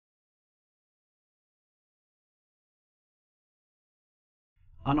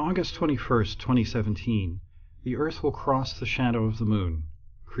On August 21st, 2017, the Earth will cross the shadow of the Moon,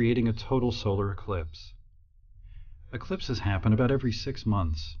 creating a total solar eclipse. Eclipses happen about every 6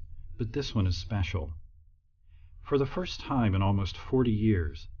 months, but this one is special. For the first time in almost 40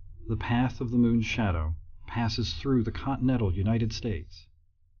 years, the path of the Moon's shadow passes through the continental United States.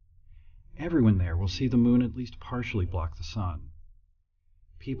 Everyone there will see the Moon at least partially block the Sun.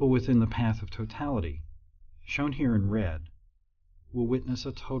 People within the path of totality, shown here in red, will witness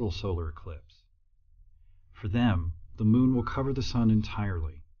a total solar eclipse. For them, the Moon will cover the Sun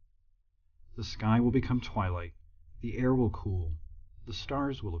entirely. The sky will become twilight, the air will cool, the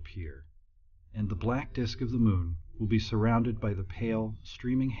stars will appear, and the black disk of the Moon will be surrounded by the pale,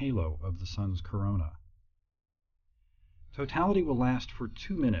 streaming halo of the Sun's corona. Totality will last for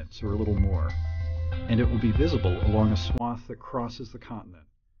 2 minutes or a little more, and it will be visible along a swath that crosses the continent,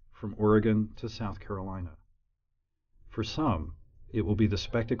 from Oregon to South Carolina. For some, it will be the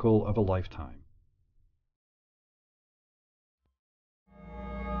spectacle of a lifetime.